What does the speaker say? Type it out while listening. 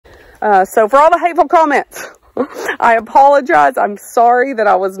So for all the hateful comments, I apologize. I'm sorry that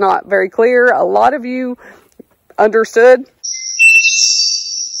I was not very clear. A lot of you understood.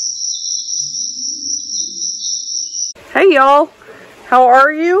 Hey y'all, how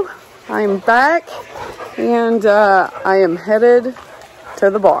are you? I'm back and I am headed to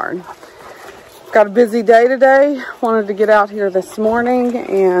the barn. Got a busy day today. Wanted to get out here this morning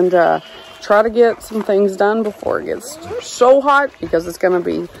and try to get some things done before it gets so hot, because it's going to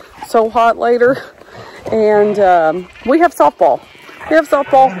be so hot later. And we have softball. We have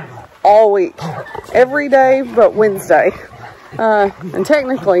softball all week, every day but Wednesday. And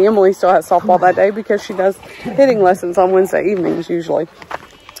technically Emily still has softball that day because she does hitting lessons on Wednesday evenings usually.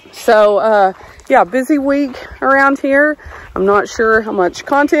 So yeah, busy week around here. I'm not sure how much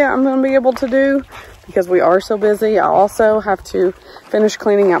content I'm going to be able to do because we are so busy. I also have to finish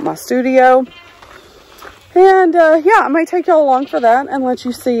cleaning out my studio. And yeah, I might take y'all along for that and let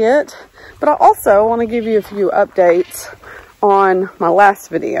you see it. But I also want to give you a few updates on my last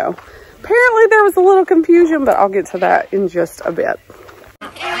video. Apparently there was a little confusion, but I'll get to that in just a bit.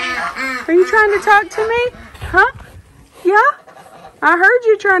 Are you trying to talk to me? Huh? Yeah? I heard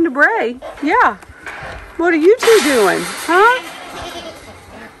you trying to bray. Yeah. What are you two doing? Huh?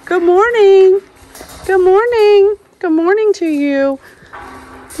 Good morning. Good morning. Good morning to you.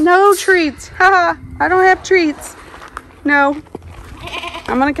 No treats. Haha. I don't have treats. No.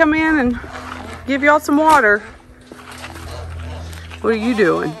 I'm going to come in and give y'all some water. What are you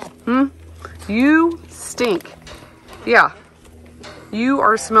doing? You stink. Yeah. You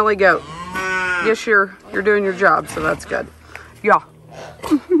are a smelly goat. Guess you're doing your job, so that's good. Yeah.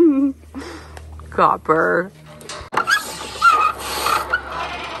 Copper.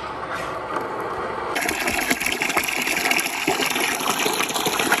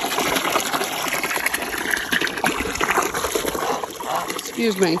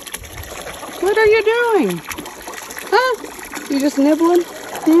 Excuse me. What are you doing? Huh? You just nibbling?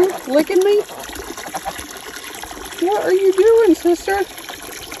 Licking me? What are you doing, sister?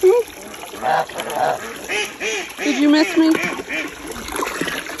 Did you miss me?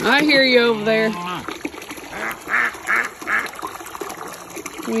 I hear you over there.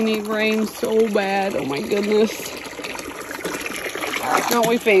 We need rain so bad. Oh my goodness. Don't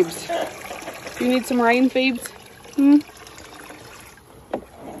we, Phoebes? You need some rain, Phoebes?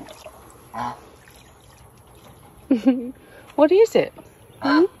 What is it?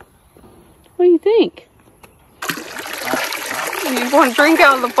 What do you think? You want to drink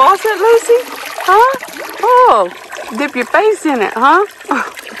out of the faucet, Lucy? Huh? Oh, dip your face in it, huh?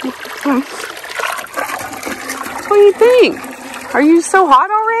 What do you think? Are you so hot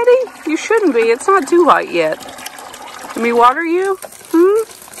already? You shouldn't be. It's not too hot yet. Let me water you?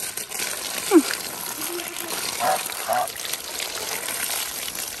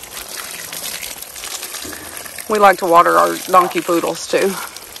 We like to water our donkey poodles too.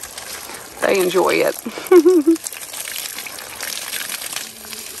 They enjoy it.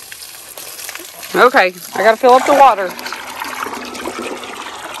 Okay, I gotta fill up the water.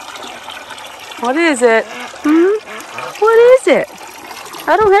 What is it? What is it?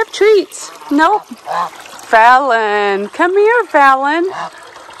 I don't have treats. Nope. Fallon, come here, Fallon.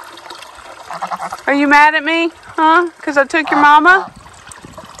 Are you mad at me? Huh? Because I took your mama?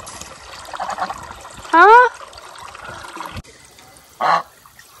 Huh?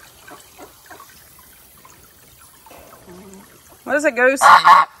 What is it, Goose?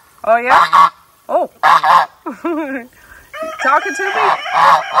 Oh, yeah? Oh. Talking to me?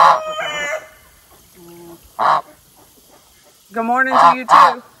 Good morning to you,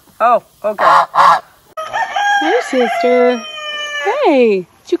 too. Oh, okay. Hey, sister. Hey,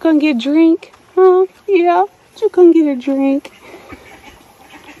 you gonna get a drink? Huh? Yeah, you gonna get a drink?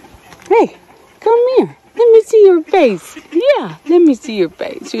 Hey, come here. Let me see your face. Yeah, let me see your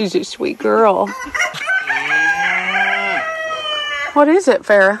face. You're a sweet girl. What is it,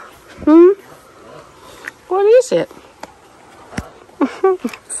 Farrah? What is it?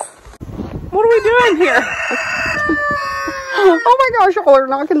 What are we doing here? Oh my gosh, y'all are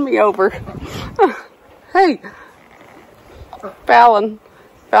knocking me over. Hey, Fallon.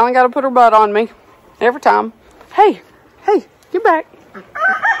 Fallon got to put her butt on me every time. Hey, get back.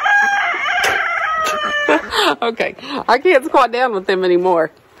 Okay, I can't squat down with them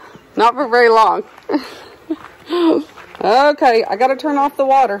anymore. Not for very long. Okay, I gotta turn off the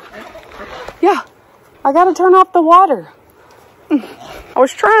water. Yeah, I gotta turn off the water. I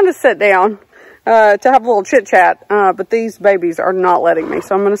was trying to sit down to have a little chit chat, but these babies are not letting me.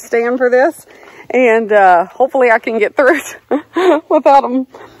 So I'm gonna stand for this, and hopefully I can get through it without them,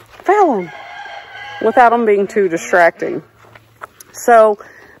 Fallon, without them being too distracting. So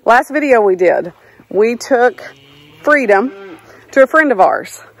last video we did, we took Freedom to a friend of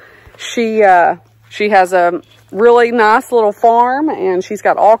ours. She has a really nice little farm, and she's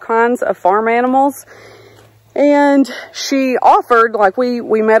got all kinds of farm animals. And she offered, like we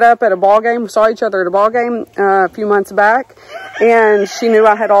met up at a ball game, saw each other at a ball game a few months back, and she knew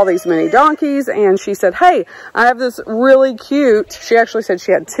I had all these mini donkeys, and she said, hey, I have this really cute, she actually said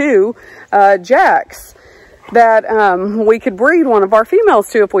she had 2 jacks that we could breed one of our females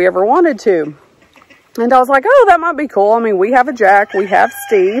to if we ever wanted to. And I was like, oh, that might be cool. I mean, we have a jack, we have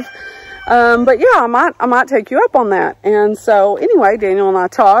Steve, but yeah, I might take you up on that. And so anyway, Daniel and I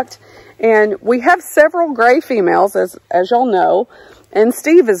talked. And we have several gray females, as y'all know, and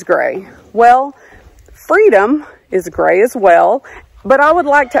Steve is gray. Well, Freedom is gray as well, but I would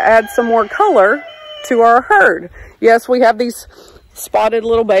like to add some more color to our herd. Yes, we have these spotted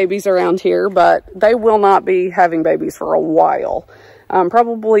little babies around here, but they will not be having babies for a while,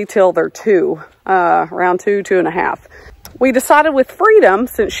 probably till they're 2, around 2.5. We decided with Freedom,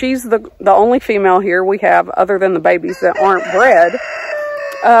 since she's the only female here we have other than the babies that aren't bred,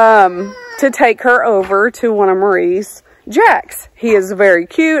 to take her over to one of Marie's jacks. He is very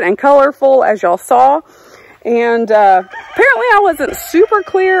cute and colorful, as y'all saw. And apparently I wasn't super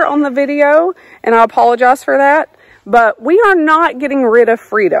clear on the video, and I apologize for that. But we are not getting rid of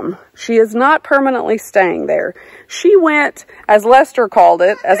Freedom. She is not permanently staying there. She went, as Lester called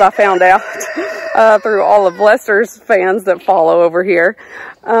it, as I found out through all of Lester's fans that follow over here,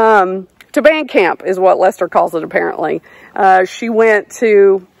 to band camp is what Lester calls it, apparently. She went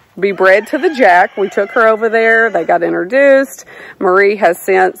to be bred to the jack. We took her over there. They got introduced. Marie has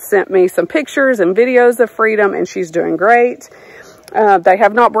sent me some pictures and videos of Freedom, and she's doing great. They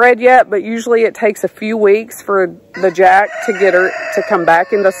have not bred yet, but usually it takes a few weeks for the jack to get her to come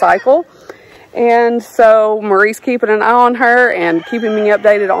back into cycle. And so Marie's keeping an eye on her and keeping me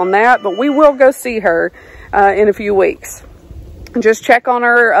updated on that, but we will go see her in a few weeks. Just check on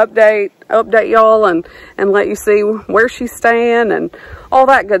her, update y'all, and let you see where she's staying and all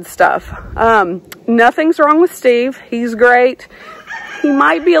that good stuff. Nothing's wrong with Steve. He's great. He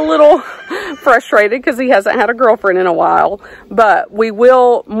might be a little frustrated because he hasn't had a girlfriend in a while, but we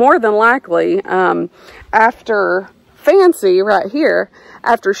will more than likely, after Fancy right here,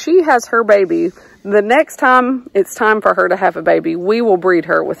 after she has her baby, the next time it's time for her to have a baby, we will breed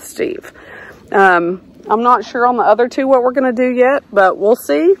her with Steve. I'm not sure on the other 2 what we're going to do yet, but we'll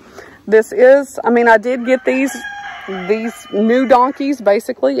see. This is, I mean, I did get these new donkeys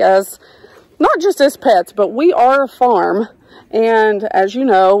basically as, not just as pets, but we are a farm. And as you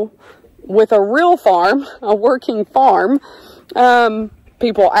know, with a real farm, a working farm,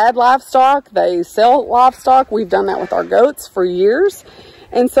 people add livestock, they sell livestock. We've done that with our goats for years.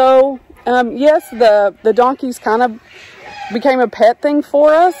 And so, yes, the donkeys kind of became a pet thing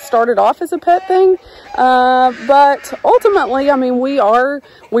for us, started off as a pet thing, but ultimately, I mean, we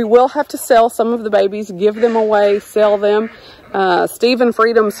will have to sell some of the babies, give them away, sell them. Steve and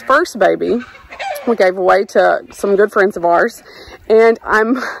Freedom's first baby we gave away to some good friends of ours, and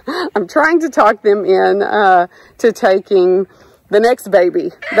I'm trying to talk them in to taking the next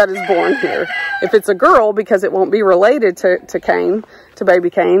baby that is born here. If it's a girl, because it won't be related to Kane, to baby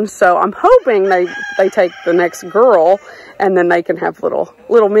Kane. So I'm hoping they take the next girl, and then they can have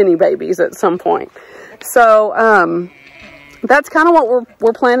little mini babies at some point. So that's kind of what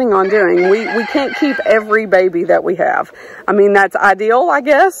we're planning on doing. We can't keep every baby that we have. I mean, that's ideal, I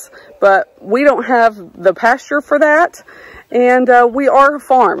guess, but we don't have the pasture for that. And we are a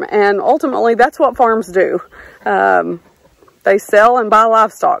farm, and ultimately that's what farms do. They sell and buy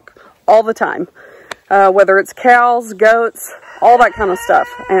livestock all the time, whether it's cows, goats, all that kind of stuff.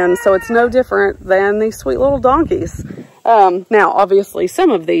 And so it's no different than these sweet little donkeys. Now, obviously,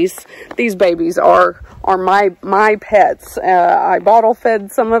 some of these babies are my pets. I bottle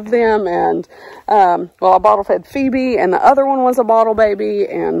fed some of them, and well, I bottle fed Phoebe, and the other one was a bottle baby,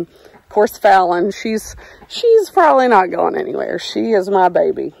 and of course Fallon. She's probably not going anywhere. She is my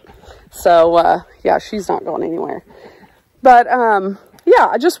baby. So yeah, she's not going anywhere. But yeah,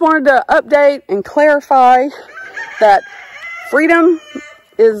 I just wanted to update and clarify that Freedom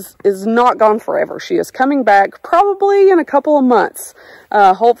is not gone forever. She is coming back probably in a couple of months.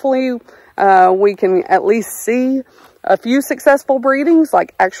 Hopefully we can at least see a few successful breedings,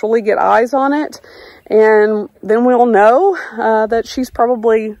 like actually get eyes on it, and then we'll know that she's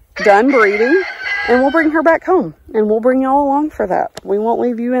probably done breeding, and we'll bring her back home, and we'll bring y'all along for that. We won't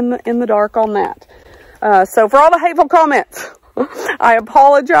leave you in the dark on that. So for all the hateful comments, I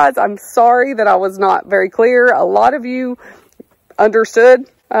apologize. I'm sorry that I was not very clear. A lot of you understood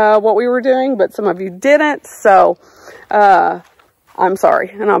what we were doing, but some of you didn't. So I'm sorry,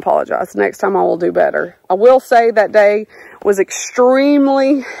 and I apologize. Next time I will do better. I will say that day was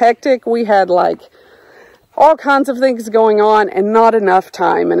extremely hectic. We had like all kinds of things going on and not enough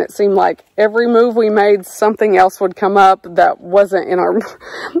time. And it seemed like every move we made, something else would come up that wasn't in our,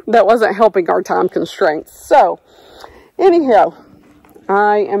 that wasn't helping our time constraints. So anyhow,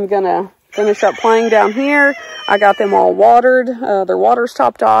 I am gonna finish up playing down here. I got them all watered. Their water's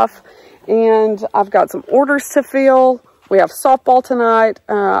topped off, and I've got some orders to fill. We have softball tonight.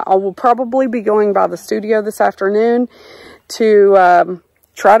 I will probably be going by the studio this afternoon to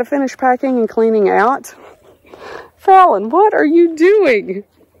try to finish packing and cleaning out. Fallon, what are you doing?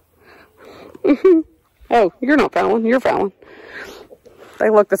 Oh, you're not Fallon, you're Fallon. They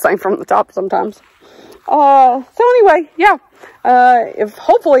look the same from the top sometimes. So anyway, yeah. If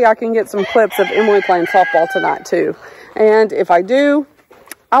hopefully I can get some clips of Emily playing softball tonight too. And if I do,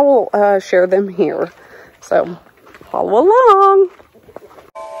 I will share them here. So follow along.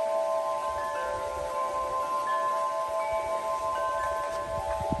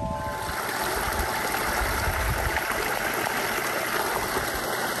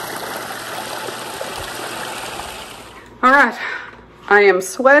 All right, I am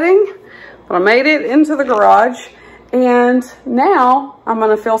sweating, but I made it into the garage, and now I'm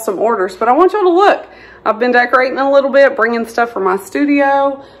gonna fill some orders, but I want y'all to look. I've been decorating a little bit, bringing stuff from my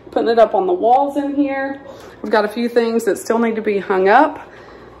studio, putting it up on the walls in here. We've got a few things that still need to be hung up,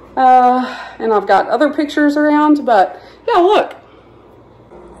 and I've got other pictures around, but yeah, look.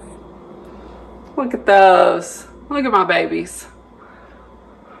 Look at those. Look at my babies.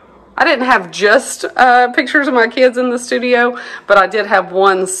 I didn't have just pictures of my kids in the studio, but I did have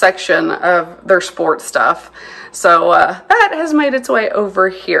one section of their sports stuff. So that has made its way over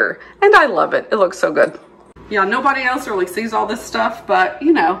here, and I love it. It looks so good. Yeah, nobody else really sees all this stuff, but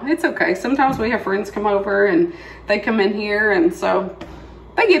you know, it's okay. Sometimes we have friends come over and they come in here, and so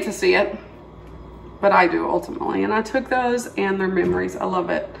they get to see it. But I do ultimately, and I took those and their memories. I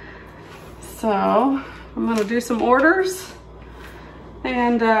love it. So I'm gonna do some orders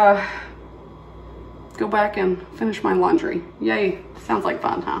and go back and finish my laundry. Yay, sounds like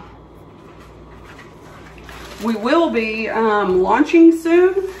fun, huh? We will be launching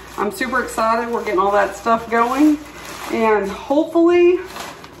soon. I'm super excited. We're getting all that stuff going, and hopefully,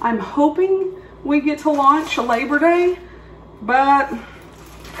 I'm hoping we get to launch Labor Day, but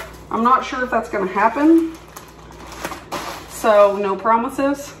I'm not sure if that's gonna happen. So no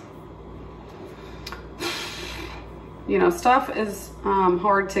promises. You know, stuff is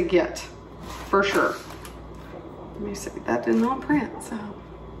hard to get, for sure. Let me see, that did not print, so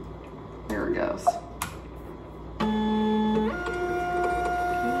there it goes.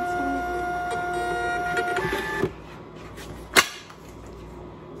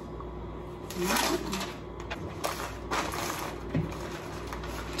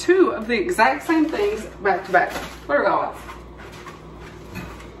 Two of the exact same things back to back. Where are those?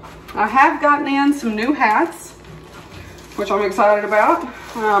 I have gotten in some new hats, which I'm excited about.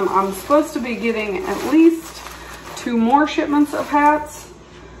 I'm supposed to be getting at least 2 more shipments of hats,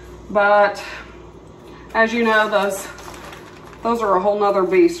 but as you know, those are a whole nother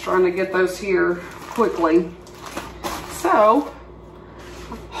beast, trying to get those here quickly. So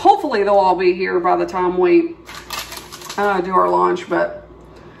hopefully they'll all be here by the time we do our launch, but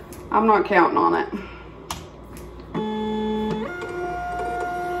I'm not counting on it.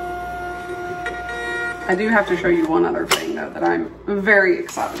 I do have to show you one other thing though that I'm very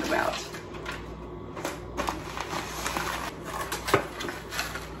excited about.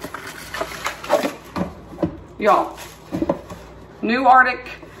 Y'all, new Arctic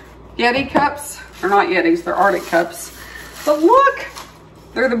Yeti cups, or not Yetis, they're Arctic cups. But look,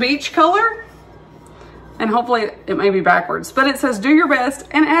 they're the beach color, and hopefully it may be backwards, but it says do your best,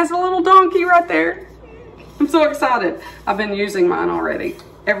 and it has a little donkey right there. I'm so excited. I've been using mine already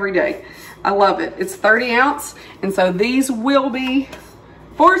every day. I love it. It's 30 ounce, and so these will be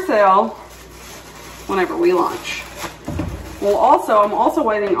for sale whenever we launch. Well, also, I'm also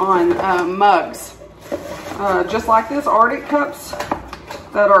waiting on mugs. Just like this, Arctic cups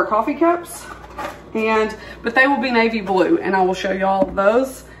that are coffee cups, but they will be navy blue, and I will show you all of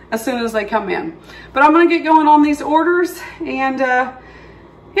those as soon as they come in. But I'm gonna get going on these orders, and yeah,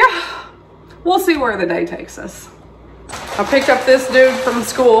 we'll see where the day takes us. I picked up this dude from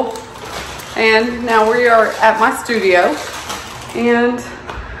school, and now we are at my studio, and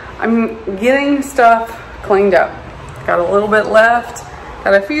I'm getting stuff cleaned up. Got a little bit left.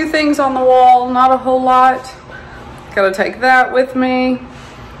 Got a few things on the wall, not a whole lot. Gotta take that with me.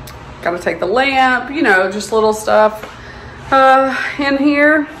 Gotta take the lamp, you know, just little stuff in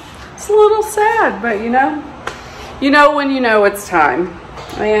here. It's a little sad, but you know, you know when you know it's time.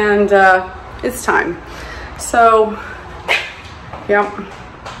 And it's time. So, yep,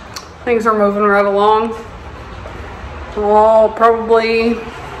 things are moving right along. I'll probably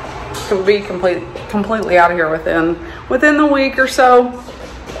be completely out of here within the week or so,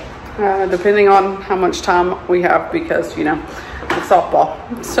 depending on how much time we have, because you know it's softball.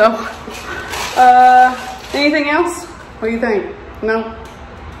 So, anything else? What do you think? No?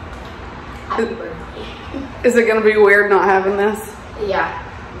 Is it gonna be weird not having this? Yeah.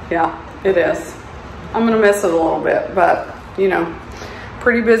 Yeah, it is. I'm gonna miss it a little bit, but you know,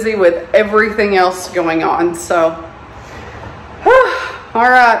 pretty busy with everything else going on, so. All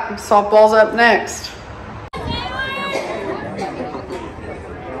right, softball's up next.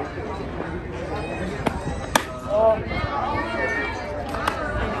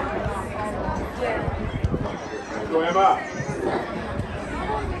 Go Emma.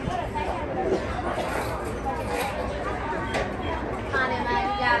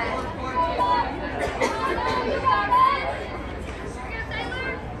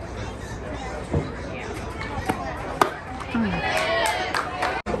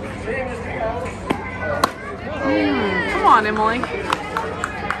 Come on, Emily.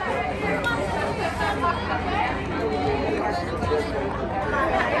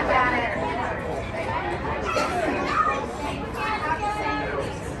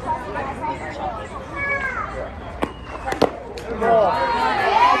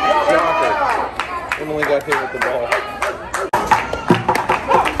 Emily got hit with the ball.